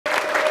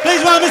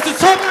Please welcome Mr.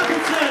 Tom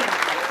Appleton.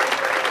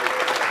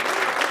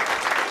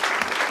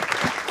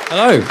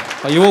 Hello,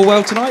 are you all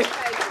well tonight?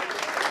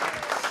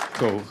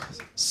 Cool.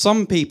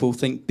 Some people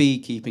think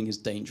beekeeping is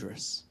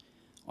dangerous.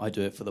 I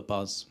do it for the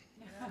buzz.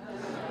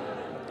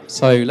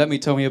 So let me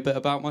tell you a bit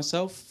about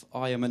myself.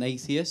 I am an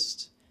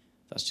atheist.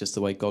 That's just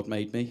the way God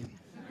made me.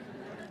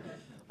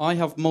 I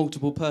have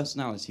multiple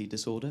personality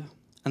disorder,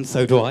 and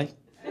so do I.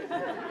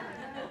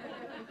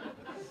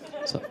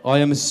 So I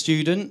am a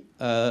student.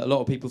 A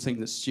lot of people think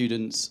that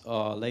students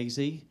are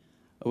lazy.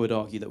 I would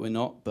argue that we're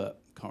not,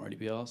 but can't really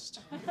be asked.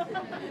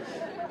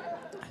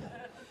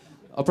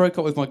 I broke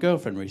up with my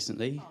girlfriend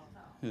recently.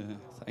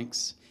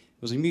 Thanks.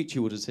 It was a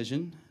mutual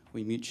decision.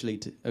 We mutually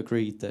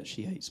agreed that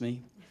she hates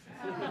me.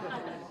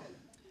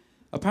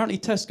 Apparently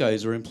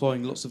Tesco's are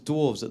employing lots of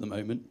dwarves at the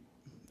moment.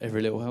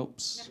 Every little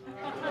helps.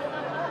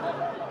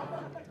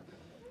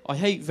 I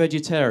hate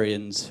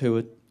vegetarians who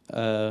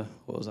are...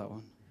 what was that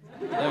one?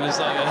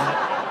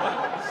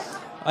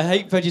 I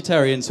hate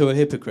vegetarians who are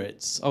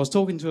hypocrites. I was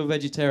talking to a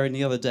vegetarian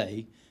the other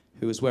day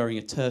who was wearing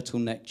a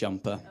turtleneck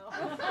jumper.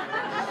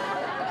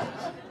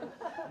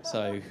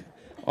 So,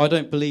 I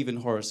don't believe in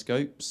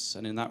horoscopes,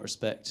 and in that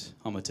respect,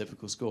 I'm a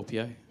typical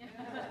Scorpio.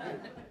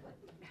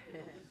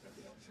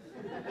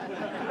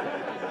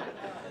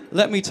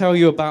 Let me tell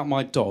you about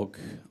my dog.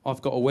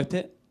 I've got to whip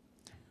it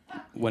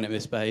when it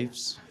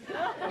misbehaves.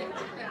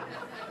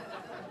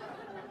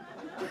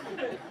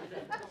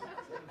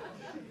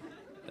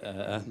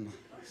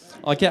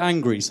 I get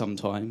angry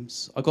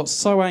sometimes. I got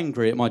so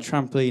angry at my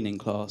trampolining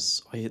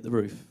class, I hit the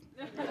roof.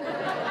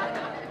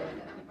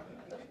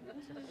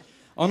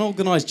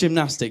 Unorganised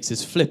gymnastics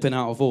is flipping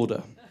out of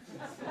order.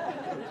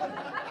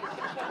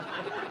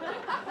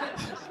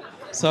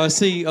 So I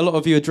see a lot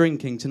of you are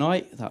drinking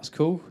tonight. That's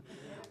cool.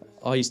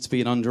 I used to be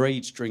an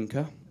underage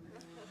drinker.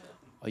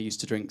 I used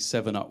to drink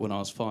 7-Up when I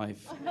was 5.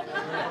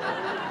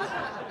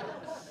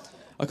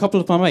 A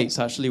couple of my mates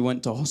actually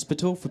went to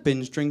hospital for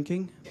binge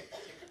drinking.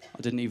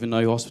 I didn't even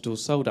know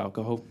hospitals sold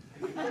alcohol.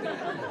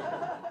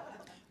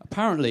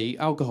 Apparently,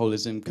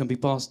 alcoholism can be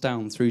passed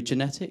down through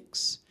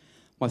genetics.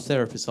 My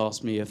therapist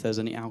asked me if there's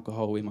any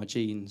alcohol in my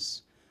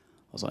genes.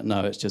 I was like,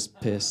 no, it's just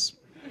piss.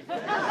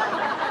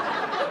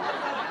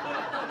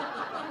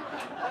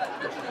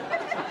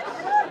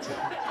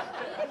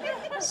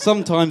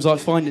 Sometimes I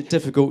find it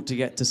difficult to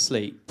get to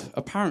sleep.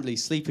 Apparently,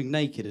 sleeping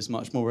naked is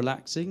much more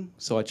relaxing,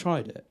 so I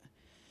tried it.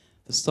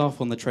 The staff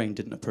on the train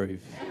didn't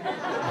approve.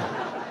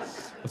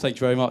 Well, thank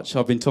you very much.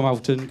 I've been Tom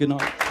Appleton. Good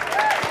night.